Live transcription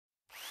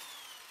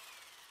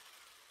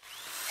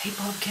Hey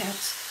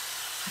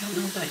Bobcats, I don't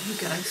know about you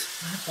guys,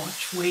 but I've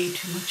watched way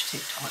too much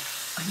TikTok.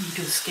 I need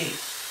to escape.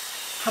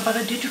 How about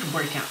a digital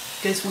breakout?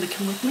 You guys want to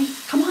come with me?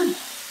 Come on.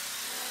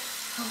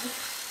 Oh.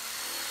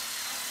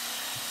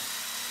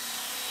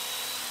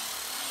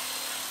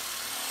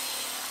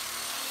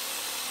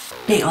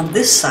 Hey, on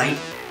this site,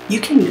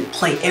 you can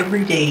play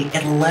every day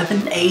at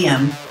 11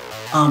 a.m.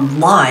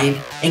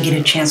 Live and get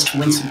a chance to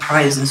win some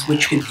prizes,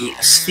 which could be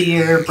a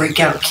sphere,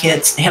 breakout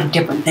kits. They have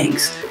different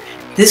things.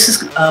 This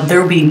is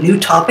there will be new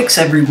topics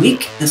every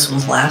week. This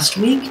was last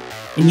week,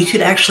 and you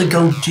could actually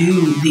go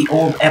do the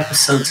old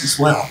episodes as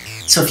well.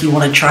 So if you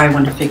want to try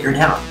one to figure it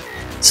out.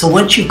 So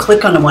once you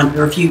click on one,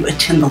 or if you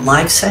attend the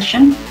live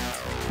session,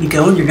 you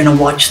go and you're going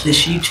to watch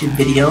this YouTube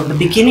video. The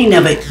beginning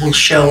of it will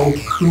show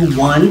who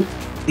won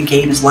the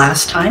games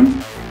last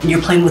time, and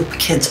you're playing with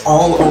kids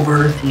all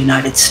over the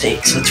United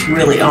States. So it's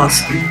really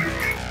awesome.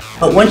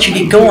 But once you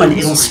get going,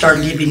 it'll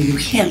start giving you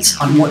hints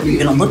on what you're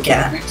going to look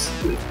at.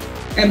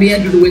 And be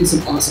entered to win some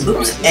awesome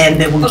prizes. And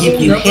they will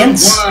give you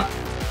hints,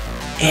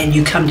 and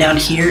you come down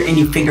here and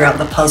you figure out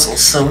the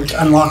puzzles. So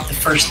to unlock the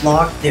first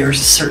lock,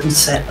 there's a certain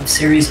set of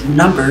series of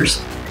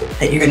numbers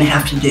that you're going to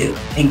have to do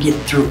and get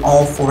through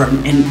all four of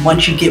them. And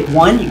once you get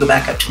one, you go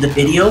back up to the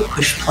video,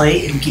 push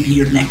play, and give you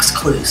your next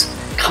clues.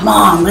 Come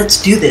on,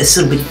 let's do this.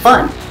 It'll be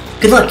fun.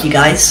 Good luck, you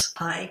guys.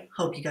 Hi,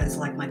 hope you guys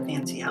like my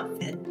fancy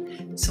outfit.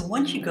 So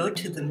once you go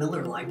to the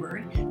Miller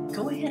Library,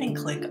 go ahead and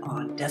click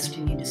on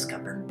Destiny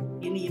Discover.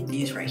 Any of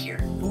these right here.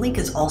 The link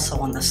is also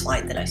on the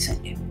slide that I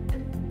sent you.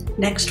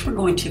 Next, we're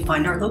going to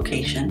find our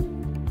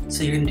location.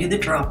 So you're going to do the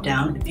drop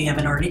down if you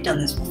haven't already done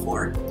this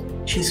before.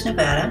 Choose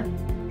Nevada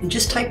and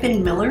just type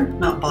in Miller,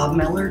 not Bob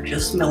Miller,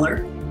 just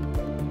Miller.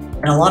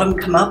 And a lot of them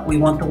come up. We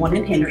want the one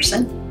in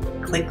Henderson.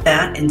 Click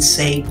that and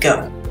say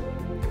go.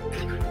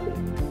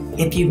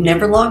 If you've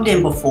never logged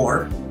in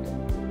before,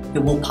 it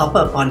will pop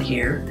up on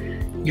here.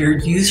 Your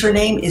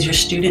username is your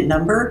student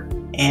number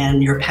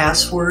and your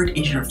password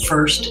is your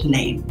first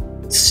name.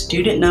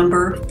 Student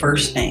number,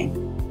 first name,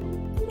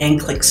 and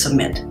click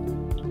submit.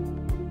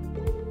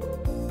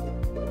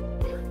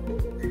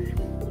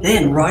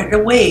 Then right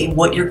away,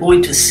 what you're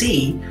going to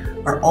see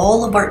are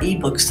all of our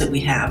ebooks that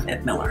we have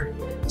at Miller.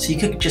 So you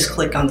could just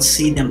click on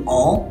see them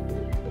all.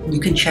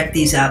 You can check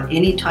these out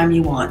anytime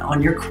you want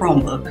on your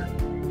Chromebook.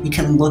 You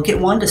can look at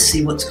one to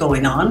see what's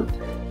going on.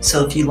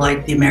 So if you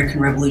like the American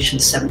Revolution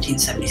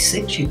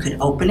 1776, you could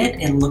open it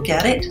and look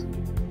at it,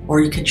 or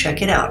you could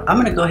check it out. I'm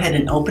going to go ahead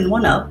and open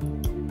one up.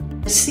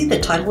 I see the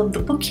title of the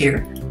book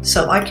here,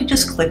 so I could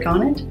just click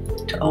on it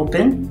to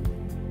open,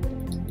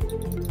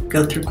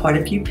 go through quite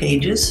a few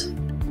pages.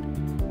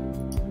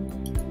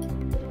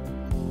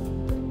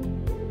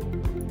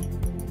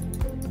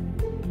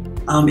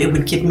 It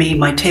would give me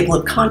my table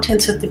of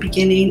contents at the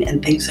beginning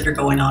and things that are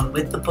going on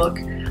with the book.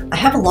 I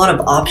have a lot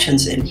of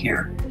options in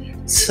here.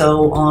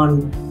 So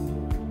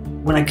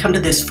when I come to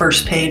this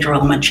first page, or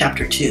I'm on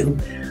chapter 2,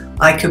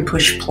 I could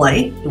push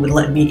play. It would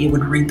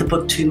read the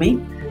book to me.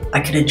 I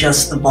could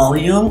adjust the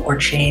volume or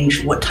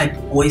change what type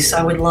of voice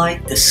I would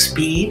like, the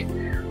speed.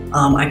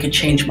 I could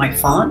change my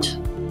font,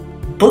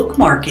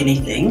 bookmark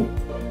anything,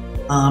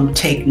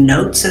 take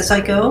notes as I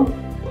go,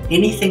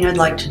 anything I'd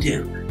like to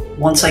do.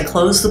 Once I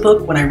close the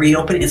book, when I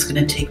reopen it, it's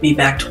going to take me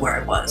back to where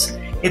I was.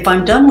 If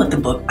I'm done with the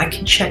book, I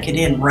can check it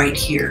in right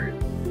here.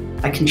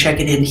 I can check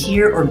it in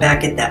here or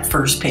back at that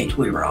first page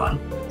we were on.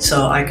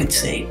 So I could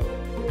say,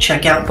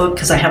 check out book,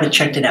 because I haven't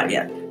checked it out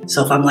yet.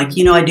 So if I'm like,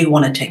 I do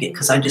want to take it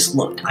because I just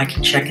looked, I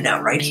can check it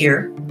out right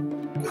here.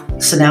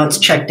 So now it's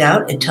checked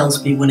out. It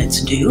tells me when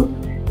it's due.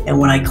 And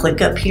when I click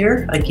up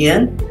here,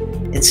 again,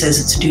 it says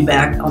it's due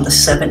back on the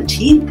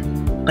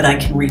 17th, but I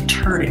can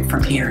return it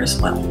from here as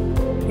well.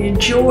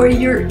 Enjoy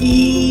your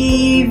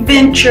e-ventures!